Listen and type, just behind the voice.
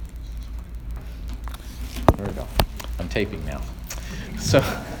taping now. So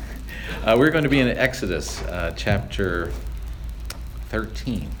we're going to be in Exodus chapter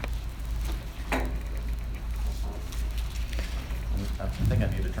 13. I think I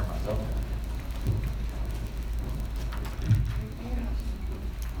need to turn myself on.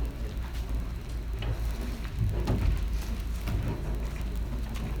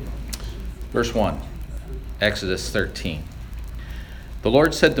 Verse 1, Exodus 13. The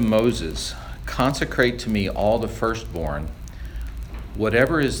Lord said to Moses, "Consecrate to me all the firstborn.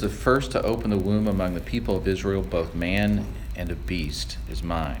 Whatever is the first to open the womb among the people of Israel, both man and a beast, is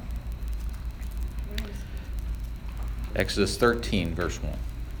mine." Exodus 13, verse 1.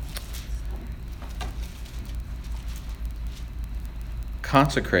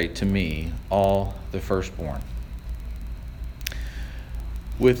 Consecrate to me all the firstborn.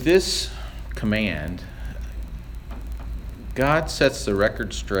 With this command, God sets the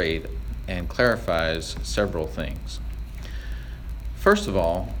record straight and clarifies several things. First of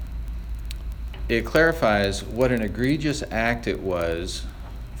all, it clarifies what an egregious act it was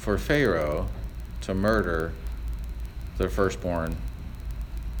for Pharaoh to murder the firstborn,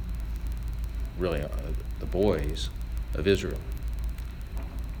 really the boys of Israel.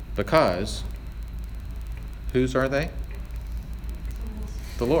 Because, whose are they?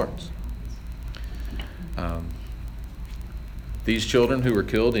 The Lord's. These children who were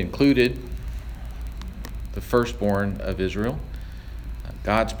killed included the firstborn of Israel,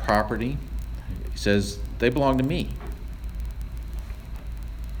 God's property. He says, they belong to me.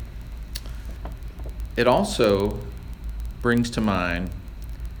 It also brings to mind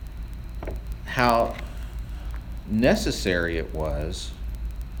how necessary it was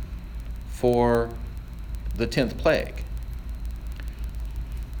for the 10th plague,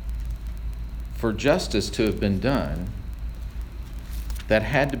 for justice to have been done. That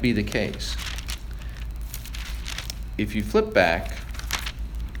had to be the case. If you flip back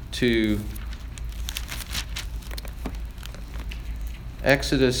to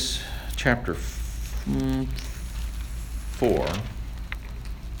Exodus chapter 4,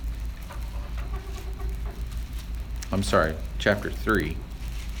 chapter 3.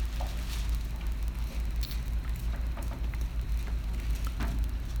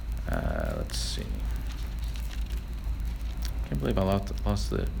 Let's see. I can't believe I lost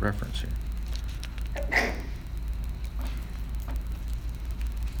the reference here.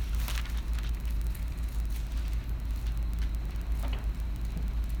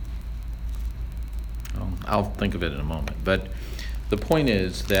 I'll think of it in a moment. But the point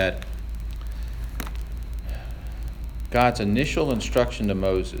is that God's initial instruction to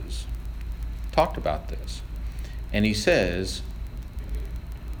Moses talked about this. And he says,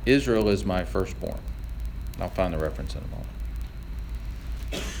 Israel is my firstborn. I'll find the reference in a moment.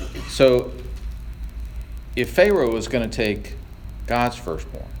 So, if Pharaoh was going to take God's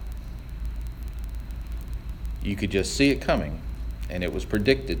firstborn, you could just see it coming, and it was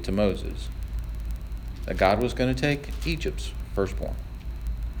predicted to Moses that God was going to take Egypt's firstborn.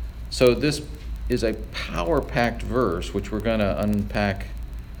 So this is a power-packed verse, which we're going to unpack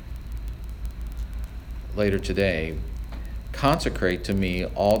later today. Consecrate to me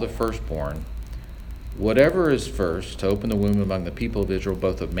all the firstborn. Whatever is first to open the womb among the people of Israel,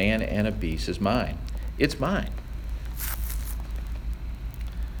 both of man and of beast, is mine. It's mine.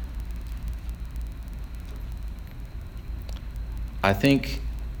 I think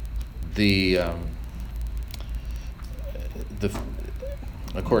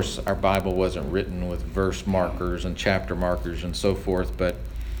of course, our Bible wasn't written with verse markers and chapter markers and so forth, but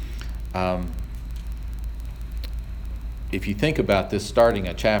if you think about this starting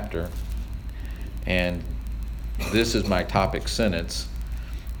a chapter, and this is my topic sentence,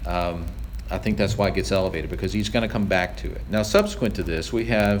 I think that's why it gets elevated, because he's going to come back to it. Now, subsequent to this, we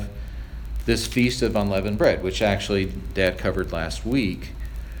have this Feast of Unleavened Bread, which actually Dad covered last week.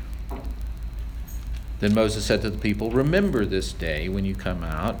 Then Moses said to the people, "Remember this day when you come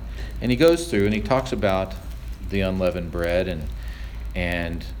out." And he goes through and he talks about the unleavened bread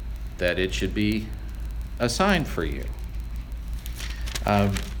and that it should be a sign for you.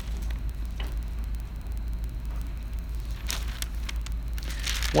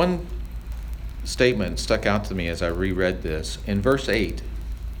 One statement stuck out to me as I reread this. In verse 8,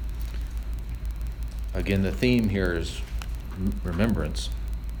 again, the theme here is remembrance.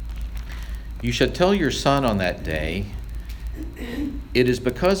 "You shall tell your son on that day, it is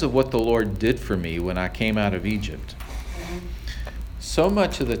because of what the Lord did for me when I came out of Egypt." So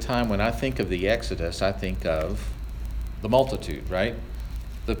much of the time when I think of the Exodus, I think of the multitude, right?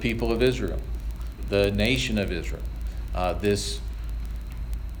 The people of Israel, the nation of Israel, this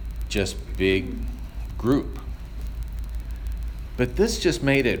just big group. But this just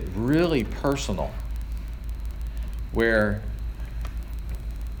made it really personal, where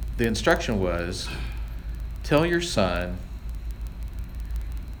the instruction was, tell your son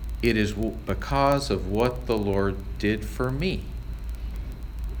it is because of what the Lord did for me.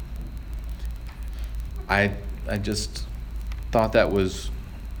 I just thought that was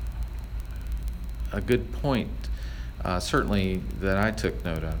a good point, certainly that I took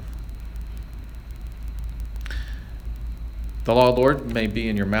note of. The law of the Lord may be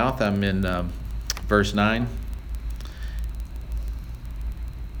in your mouth. I'm in verse 9.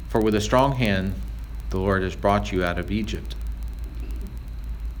 For with a strong hand the Lord has brought you out of Egypt.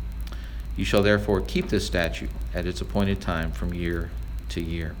 You shall therefore keep this statute at its appointed time from year to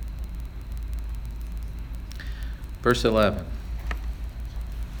year. Verse 11.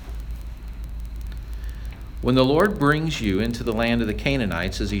 When the Lord brings you into the land of the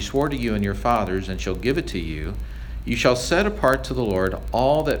Canaanites, as he swore to you and your fathers, and shall give it to you, you shall set apart to the Lord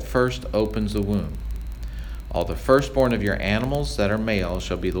all that first opens the womb. All the firstborn of your animals that are male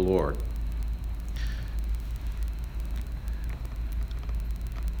shall be the Lord.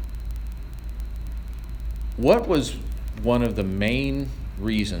 What was one of the main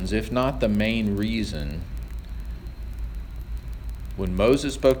reasons, if not the main reason, when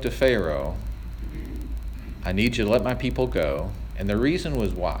Moses spoke to Pharaoh, I need you to let my people go? And the reason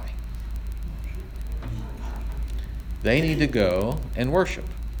was why? They need to go and worship.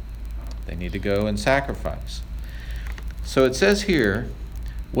 They need to go and sacrifice. So it says here,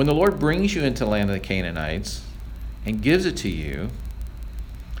 when the Lord brings you into the land of the Canaanites and gives it to you,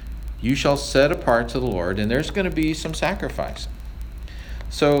 you shall set apart to the Lord, and there's going to be some sacrificing.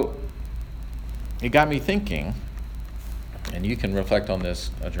 So it got me thinking, and you can reflect on this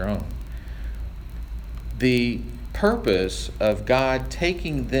on your own. The purpose of God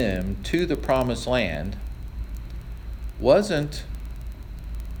taking them to the promised land wasn't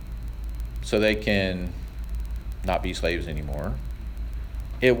so they can not be slaves anymore.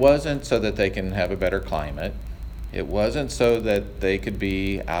 It wasn't so that they can have a better climate. It wasn't so that they could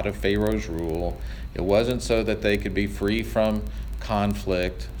be out of Pharaoh's rule. It wasn't so that they could be free from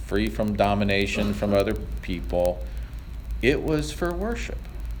conflict, free from domination from other people. It was for worship.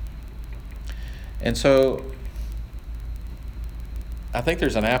 And so I think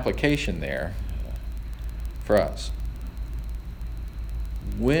there's an application there for us.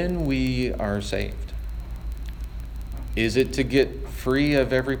 When we are saved, is it to get free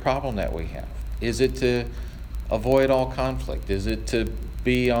of every problem that we have? Is it to avoid all conflict? Is it to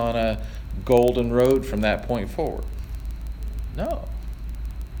be on a golden road from that point forward? No.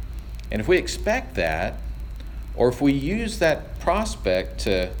 And if we expect that, or if we use that prospect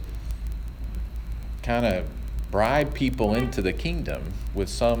to kind of bribe people into the kingdom with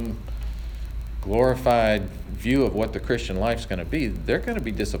some glorified view of what the Christian life's going to be, they're going to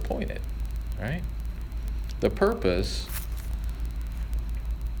be disappointed, right? The purpose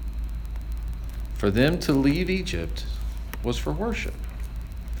for them to leave Egypt was for worship.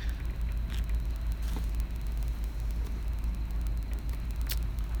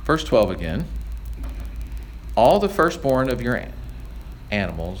 Verse 12 again. All the firstborn of your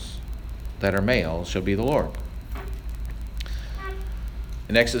animals that are male shall be the Lord.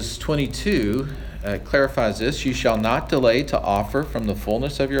 In Exodus 22, it clarifies this. You shall not delay to offer from the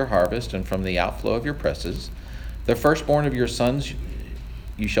fullness of your harvest and from the outflow of your presses. The firstborn of your sons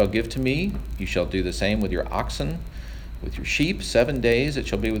you shall give to me. You shall do the same with your oxen, with your sheep. 7 days it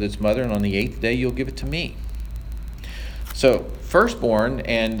shall be with its mother, and on the 8th day you'll give it to me. So, firstborn,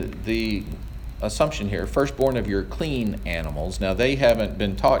 and the assumption here, firstborn of your clean animals. Now, they haven't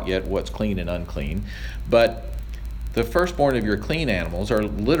been taught yet what's clean and unclean, but the firstborn of your clean animals are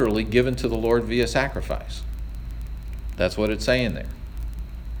literally given to the Lord via sacrifice. That's what it's saying there.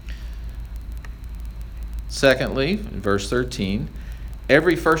 Secondly, in verse 13,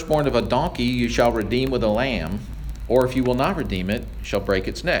 every firstborn of a donkey you shall redeem with a lamb, or if you will not redeem it, shall break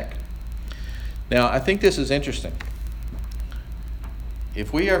its neck. Now, I think this is interesting.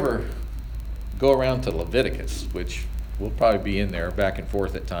 If we ever go around to Leviticus, which we'll probably be in there back and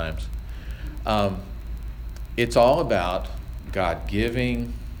forth at times, it's all about God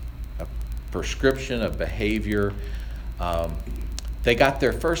giving a prescription of behavior. They got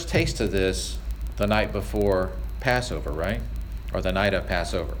their first taste of this the night before Passover, right? Or the night of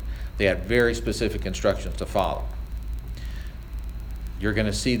Passover. They had very specific instructions to follow. You're going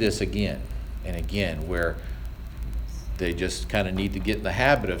to see this again and again, where they just kind of need to get in the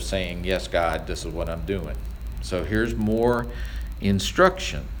habit of saying, yes, God, this is what I'm doing. So here's more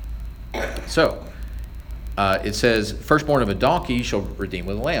instruction. So it says, firstborn of a donkey you shall redeem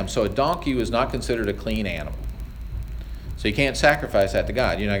with a lamb. So a donkey was not considered a clean animal. So you can't sacrifice that to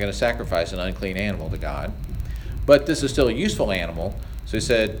God. You're not going to sacrifice an unclean animal to God. But this is still a useful animal. So he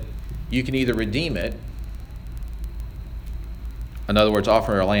said, you can either redeem it, in other words,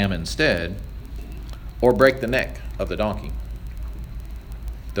 offer a lamb instead, or break the neck of the donkey.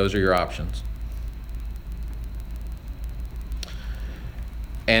 Those are your options.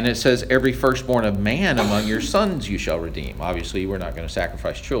 And it says, every firstborn of man among your sons you shall redeem. Obviously, we're not going to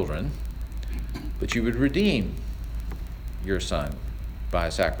sacrifice children, but you would redeem your son by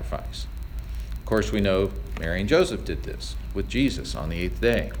a sacrifice. Of course, we know Mary and Joseph did this with Jesus on the 8th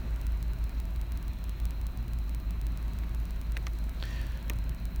day.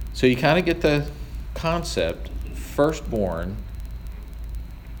 So you kind of get the concept, firstborn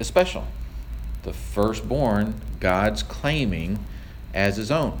is special. The firstborn, God's claiming as his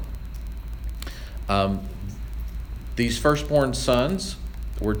own. These firstborn sons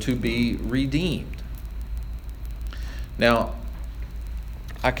were to be redeemed. Now,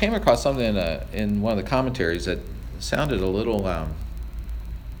 I came across something in one of the commentaries that sounded a little, I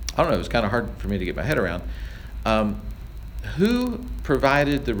don't know, it was kind of hard for me to get my head around. Who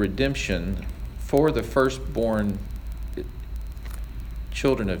provided the redemption for the firstborn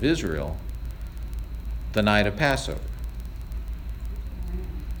children of Israel the night of Passover?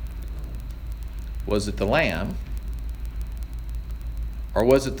 Was it the lamb, or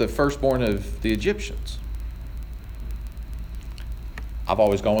was it the firstborn of the Egyptians? I've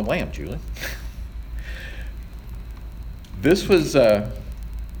always gone with lamb, Julie. This was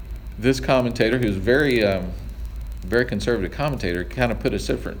this commentator, who's very conservative commentator, kind of put a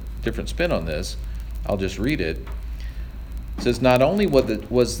different spin on this. I'll just read it. It says, not only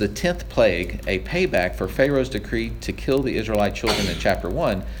was the 10th plague a payback for Pharaoh's decree to kill the Israelite children in chapter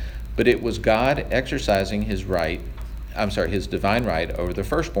 1, but it was God exercising his divine right over the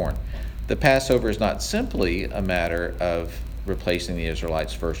firstborn. The Passover is not simply a matter of replacing the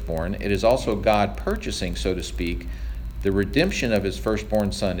Israelites' firstborn. It is also God purchasing, so to speak, the redemption of his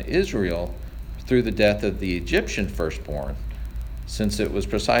firstborn son Israel through the death of the Egyptian firstborn, since it was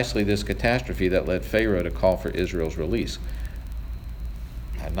precisely this catastrophe that led Pharaoh to call for Israel's release.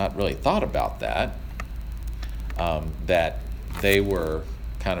 I had not really thought about that, that they were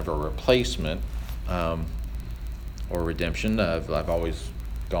kind of a replacement or redemption of, I've always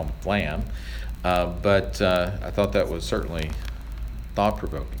gone with lamb, but I thought that was certainly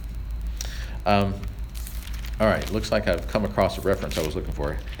thought-provoking. All right, looks like I've come across a reference I was looking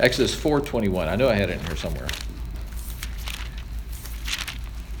for. Exodus 4:21. I know I had it in here somewhere.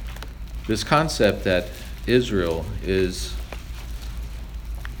 This concept that Israel is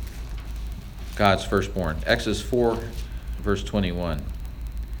God's firstborn. Exodus 4, verse 21.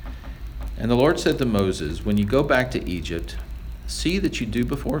 And the Lord said to Moses, when you go back to Egypt, see that you do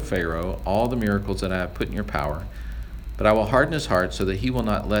before Pharaoh all the miracles that I have put in your power, but I will harden his heart so that he will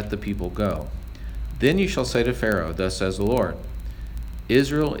not let the people go. Then you shall say to Pharaoh, thus says the Lord,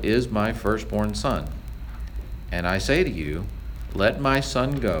 Israel is my firstborn son. And I say to you, let my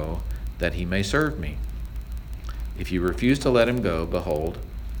son go, that he may serve me. If you refuse to let him go, behold,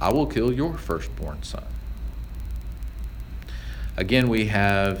 I will kill your firstborn son. Again, we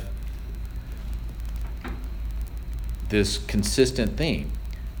have this consistent theme.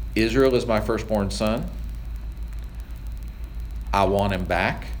 Israel is my firstborn son. I want him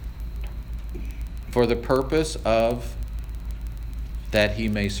back for the purpose of that he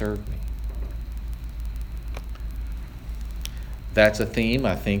may serve me. That's a theme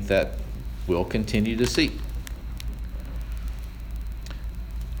I think that we'll continue to see.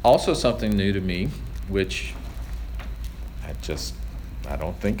 Also something new to me, which I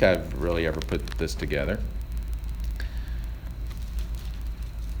don't think I've really ever put this together.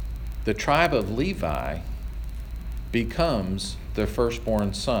 The tribe of Levi becomes the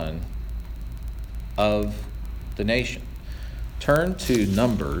firstborn son of the nation. Turn to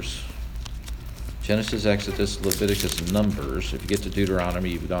Numbers. Genesis, Exodus, Leviticus, Numbers. If you get to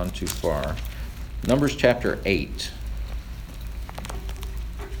Deuteronomy, you've gone too far. Numbers chapter 8.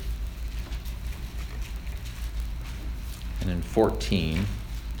 And in 14,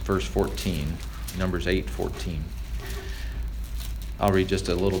 verse 14, Numbers 8:14. I'll read just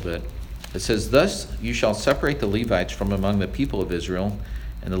a little bit. It says, thus you shall separate the Levites from among the people of Israel,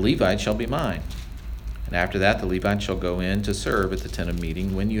 and the Levites shall be mine. And after that the Levites shall go in to serve at the tent of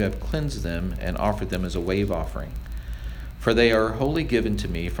meeting when you have cleansed them and offered them as a wave offering. For they are wholly given to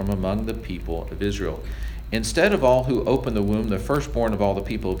me from among the people of Israel. Instead of all who open the womb, the firstborn of all the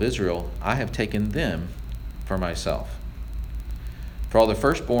people of Israel, I have taken them for myself. For all the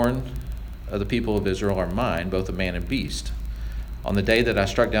firstborn of the people of Israel are mine, both of man and beast. On the day that I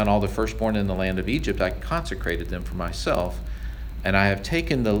struck down all the firstborn in the land of Egypt, I consecrated them for myself, and I have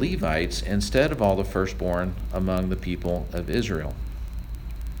taken the Levites instead of all the firstborn among the people of Israel.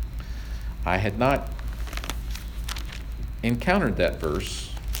 I had not encountered that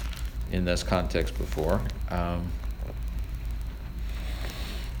verse in this context before.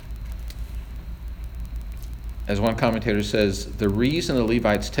 As one commentator says, the reason the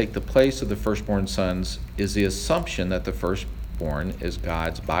Levites take the place of the firstborn sons is the assumption that the firstborn is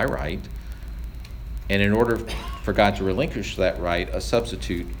God's by right, and in order for God to relinquish that right, a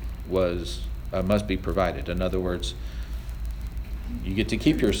substitute must be provided. In other words, you get to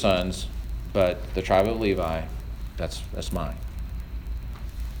keep your sons, but the tribe of Levi, that's mine.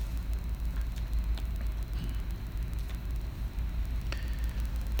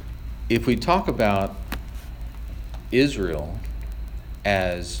 If we talk about Israel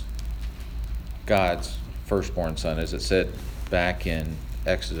as God's firstborn son, as it said back in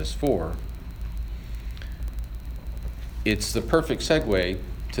Exodus 4, it's the perfect segue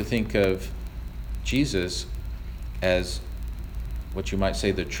to think of Jesus as what you might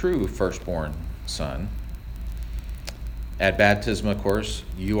say the true firstborn son. At baptism, of course,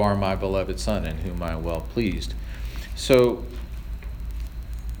 you are my beloved son in whom I am well pleased. So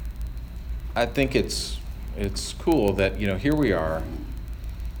I think it's cool that, here we are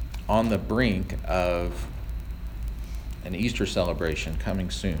on the brink of an Easter celebration coming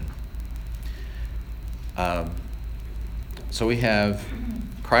soon. So we have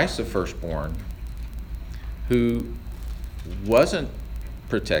Christ the firstborn, who wasn't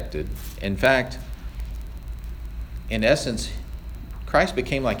protected. In fact, in essence, Christ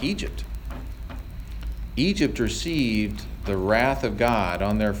became like Egypt. Egypt received the wrath of God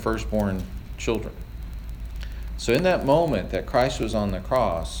on their firstborn children. So in that moment that Christ was on the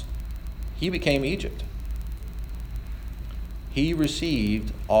cross, he became Egypt. He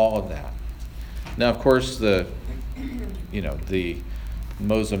received all of that. Now, of course, the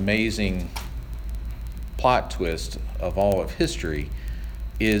most amazing plot twist of all of history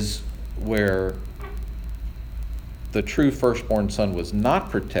is where the true firstborn son was not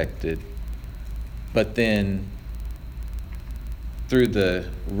protected, but then through the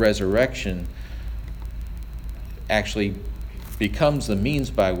resurrection actually becomes the means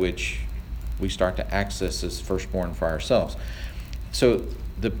by which we start to access this firstborn for ourselves. So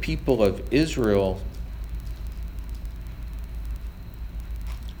the people of Israel,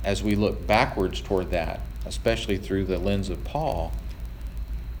 as we look backwards toward that, especially through the lens of Paul,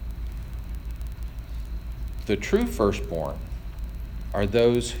 the true firstborn are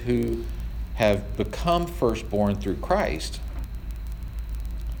those who have become firstborn through Christ.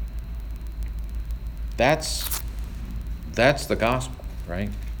 That's the gospel, right?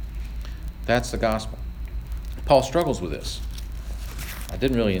 That's the gospel. Paul struggles with this. I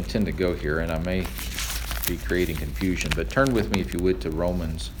didn't really intend to go here, and I may be creating confusion, but turn with me, if you would, to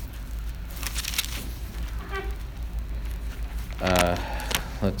Romans.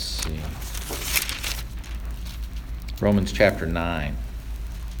 Let's see. Romans chapter 9.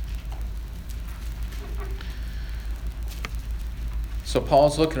 So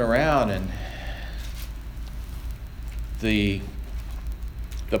Paul's looking around, and the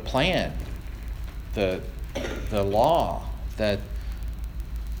plan, the law that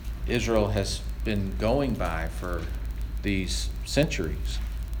Israel has been going by for these centuries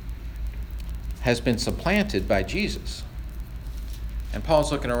has been supplanted by Jesus. And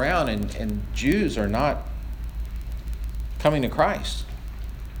Paul's looking around, and Jews are not coming to Christ.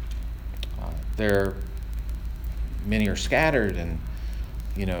 Many are scattered, and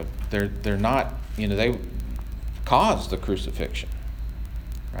they're not. They caused the crucifixion,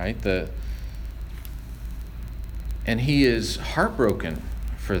 right? And he is heartbroken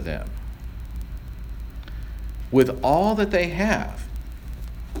for them. With all that they have,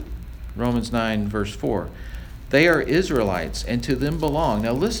 Romans 9 verse 4, they are Israelites, and to them belong.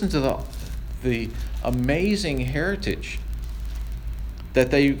 Now listen to the amazing heritage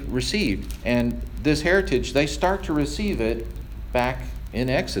that they received. And this heritage, they start to receive it back in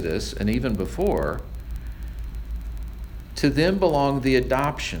Exodus and even before. To them belong the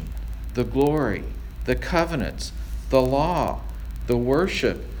adoption, the glory, the covenants, the law, the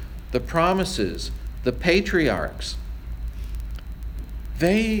worship, the promises, the patriarchs.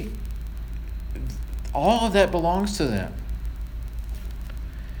 All of that belongs to them.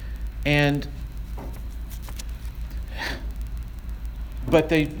 But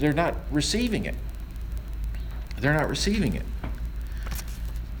they're not receiving it. They're not receiving it.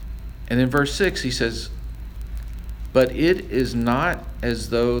 And in verse 6 he says, "But it is not as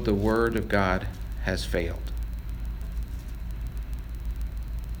though the word of God has failed."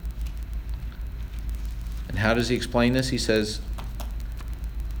 how does he explain this? He says,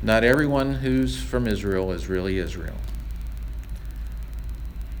 not everyone who's from Israel is really Israel.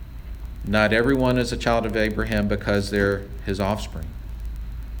 Not everyone is a child of Abraham because they're his offspring.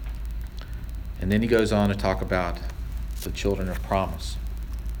 And then he goes on to talk about the children of promise.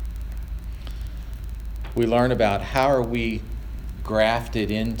 We learn about how are we grafted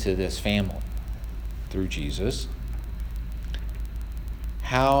into this family through Jesus.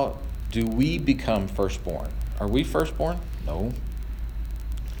 How do we become firstborn? Are we firstborn? No.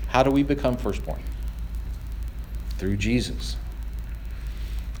 How do we become firstborn? Through Jesus.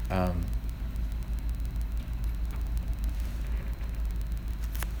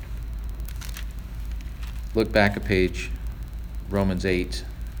 Look back a page, Romans 8.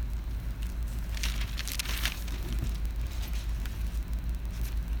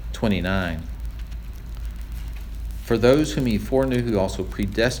 For those whom he foreknew, he also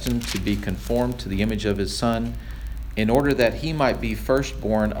predestined to be conformed to the image of his Son, in order that he might be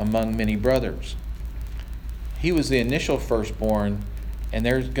firstborn among many brothers. He was the initial firstborn, and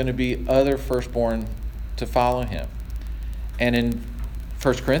there's going to be other firstborn to follow him. And in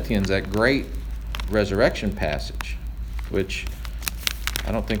 1 Corinthians, that great resurrection passage, which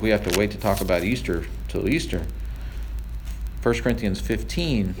I don't think we have to wait to talk about Easter till Easter. 1 Corinthians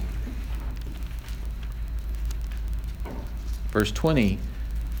 15, verse 20.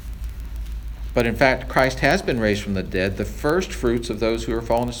 But in fact, Christ has been raised from the dead, the first fruits of those who are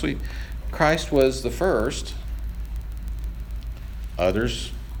fallen asleep. Christ was the first.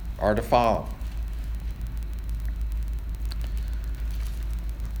 Others are to follow.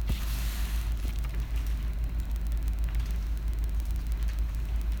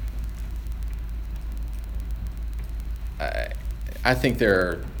 I think there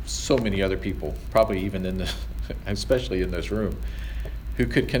are so many other people, probably even in the, especially in this room, who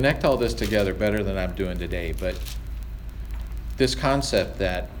could connect all this together better than I'm doing today. But this concept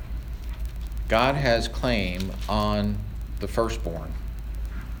that God has claim on the firstborn.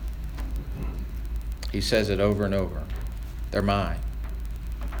 He says it over and over. They're mine.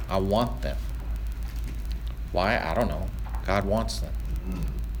 I want them. Why? I don't know. God wants them.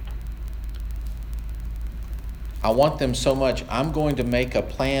 I want them so much, I'm going to make a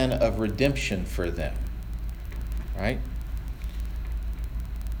plan of redemption for them. Right?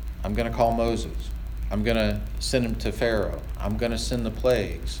 I'm going to call Moses. I'm going to send him to Pharaoh. I'm going to send the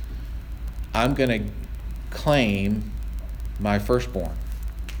plagues. I'm going to claim my firstborn.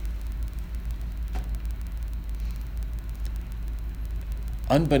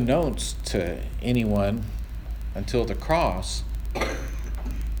 Unbeknownst to anyone until the cross,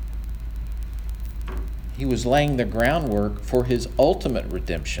 he was laying the groundwork for his ultimate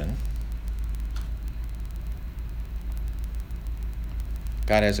redemption.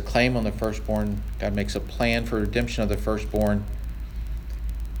 God has a claim on the firstborn. God makes a plan for redemption of the firstborn.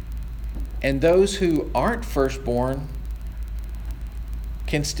 And those who aren't firstborn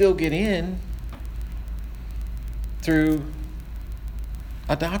can still get in through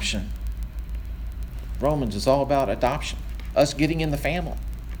adoption. Romans is all about adoption, us getting in the family.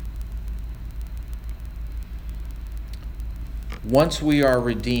 Once we are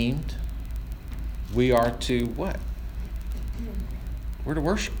redeemed, we are to what? We're to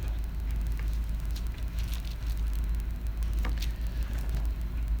worship.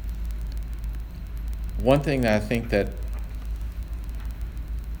 One thing that I think that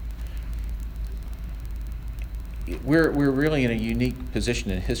we're really in a unique position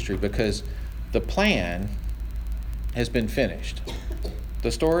in history because the plan has been finished.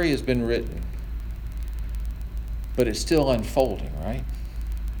 The story has been written. But it's still unfolding, right?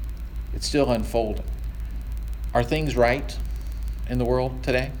 It's still unfolding. Are things right in the world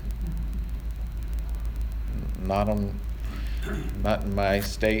today? Not in my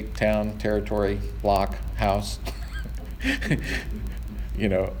state, town, territory, block, house.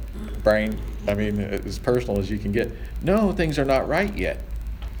 Brain. I mean, as personal as you can get. No, things are not right yet.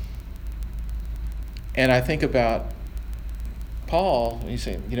 And I think about Paul. He's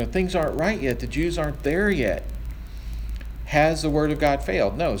saying, things aren't right yet. The Jews aren't there yet. Has the word of God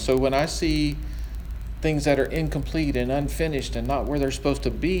failed? No. So when I see things that are incomplete and unfinished and not where they're supposed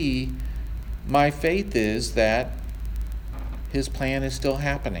to be, my faith is that his plan is still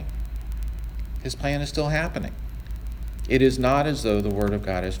happening. His plan is still happening. It is not as though the word of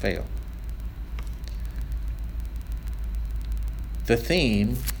God has failed. The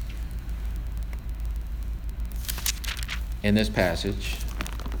theme in this passage,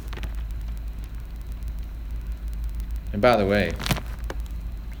 and by the way,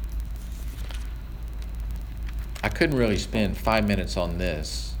 I couldn't really spend 5 minutes on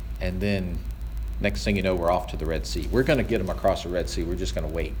this and then Next thing you know, we're off to the Red Sea. We're going to get them across the Red Sea. We're just going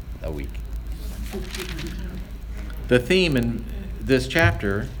to wait a week. The theme in this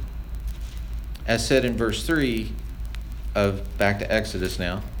chapter, as said in verse 3 of back to Exodus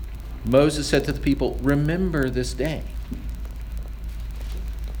now, Moses said to the people, remember this day.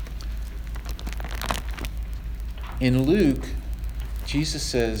 In Luke, Jesus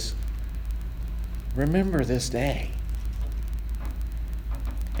says, remember this day.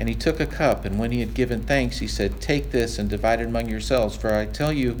 And he took a cup, and when he had given thanks, he said, take this and divide it among yourselves, for I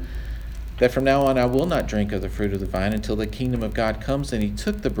tell you that from now on I will not drink of the fruit of the vine until the kingdom of God comes. And he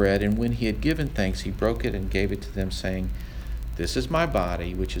took the bread, and when he had given thanks, he broke it and gave it to them, saying, this is my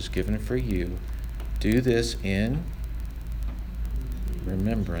body, which is given for you. Do this in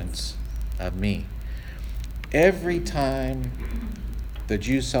remembrance of me. Every time the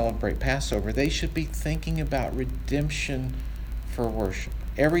Jews celebrate Passover, they should be thinking about redemption for worship.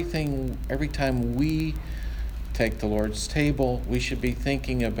 Every time we take the Lord's table, we should be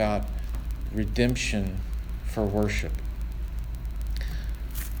thinking about redemption for worship.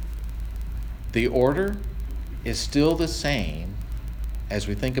 The order is still the same as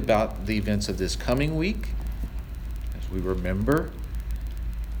we think about the events of this coming week, as we remember.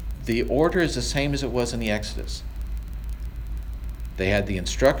 The order is the same as it was in the Exodus. They had the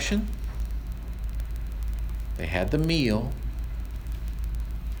instruction, they had the meal,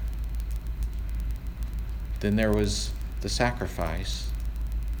 then there was the sacrifice,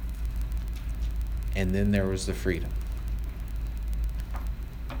 and then there was the freedom.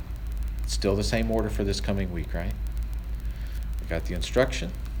 It's still the same order for this coming week, right? We got the instruction,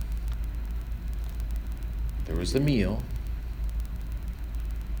 there was the meal,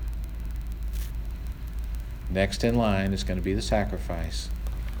 next in line is going to be the sacrifice,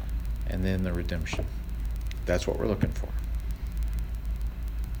 and then the redemption. That's what we're looking for.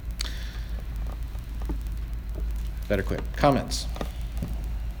 Better quit. Comments?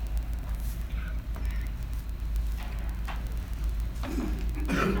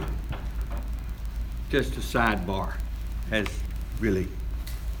 Just a sidebar.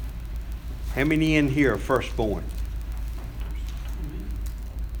 How many in here are firstborn?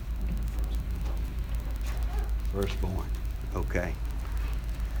 Firstborn. Okay.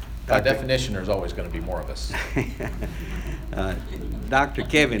 By definition, there's always going to be more of us. Dr.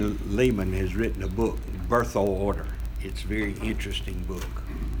 Kevin Lehman has written a book, Birth Order. It's a very interesting book.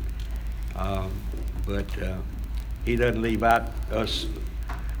 But he doesn't leave out us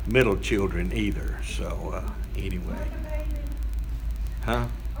middle children either. So anyway. Huh?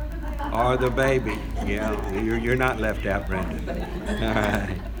 Or the baby. Yeah, you're not left out, Brenda. All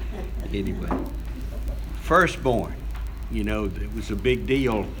right. Anyway. Firstborn. You know, it was a big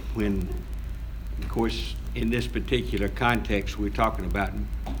deal when, of course, in this particular context, we're talking about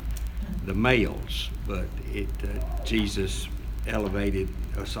the males, but Jesus elevated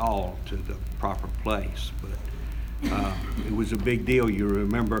us all to the proper place. But it was a big deal. You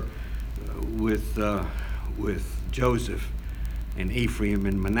remember with Joseph and Ephraim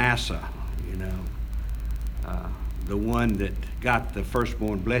and Manasseh, you know, the one that got the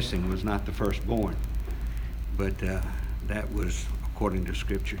firstborn blessing was not the firstborn, but that was according to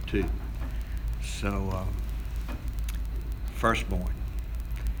Scripture too. So firstborn.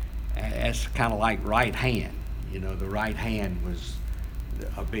 That's kind of like right hand. You know, the right hand was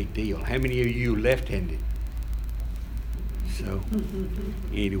a big deal. How many of you left-handed? So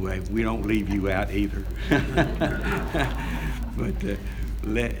anyway, we don't leave you out either. But the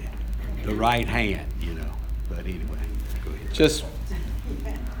right hand, you know. But anyway, go ahead. Just,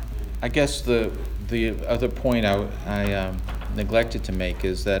 I guess the other point I neglected to make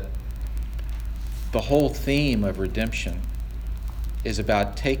is that the whole theme of redemption is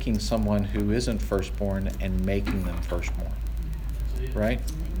about taking someone who isn't firstborn and making them firstborn. Right?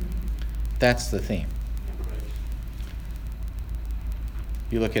 That's the theme.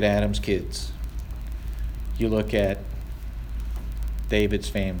 You look at Adam's kids. You look at David's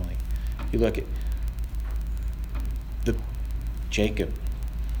family. You look at Jacob.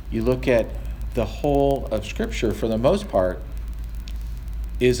 You look at the whole of Scripture, for the most part,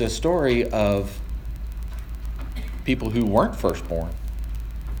 is a story of people who weren't firstborn,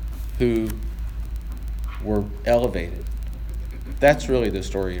 who were elevated. That's really the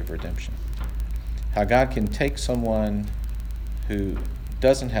story of redemption. How God can take someone who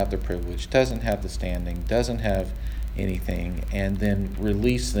doesn't have the privilege, doesn't have the standing, doesn't have anything, and then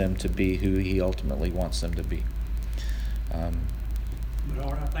release them to be who He ultimately wants them to be. But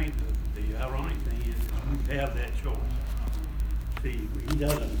Art, I think the ironic thing is we have that choice. See, He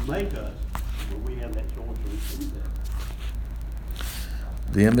doesn't make us, but we have that choice to receive that.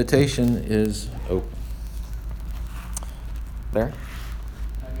 The invitation is open. There?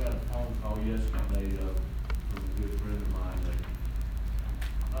 I got a phone call yesterday from a good friend of mine that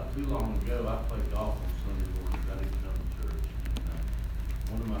not too long ago I played golf on Sunday morning. I didn't come to church.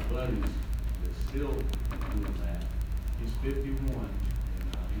 One of my buddies is still doing that. He's 51, and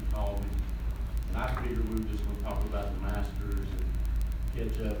he called me, and I figured we were just going to talk about the Masters and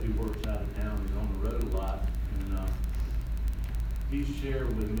catch up. He works out of town. He's on the road a lot, and he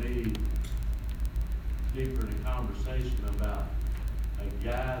shared with me deeper in a conversation about a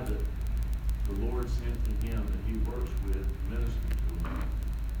guy that the Lord sent to him that he works with to minister to him,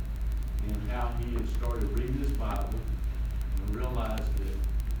 and how he had started reading his Bible and realized that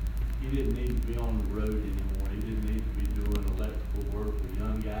he didn't need to be on the road anymore. He didn't need to be doing electrical work with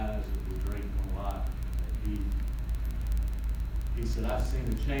young guys that were drinking a lot. He said, "I've seen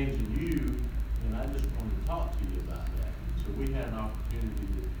a change in you, and I just wanted to talk to you about that." So we had an opportunity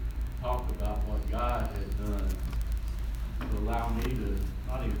to talk about what God had done to allow me to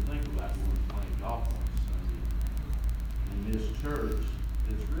not even think about going to play golf on Sunday in this church.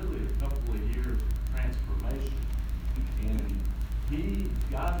 It's really a couple of years of transformation, and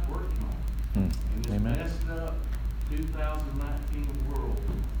God's working on it. In this Amen. messed up 2019 world,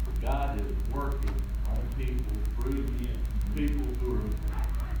 God is working on people, through people who are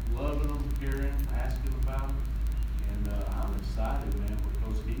loving them, caring, asking about them. And I'm excited, man,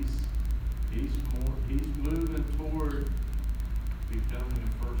 because he's moving toward becoming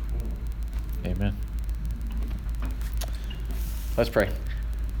a firstborn. Amen. Let's pray.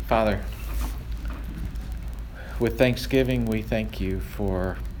 Father, with thanksgiving, we thank you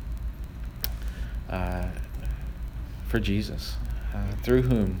for Jesus, through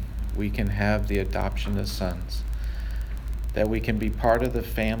whom we can have the adoption as sons, that we can be part of the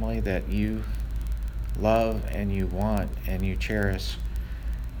family that you love and you want and you cherish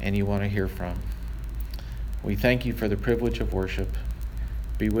and you want to hear from. We thank you for the privilege of worship.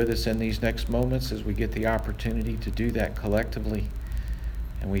 Be with us in these next moments as we get the opportunity to do that collectively.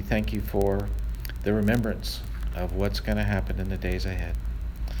 And we thank you for the remembrance of what's going to happen in the days ahead.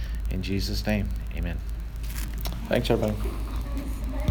 In Jesus' name, amen. Thanks, everybody.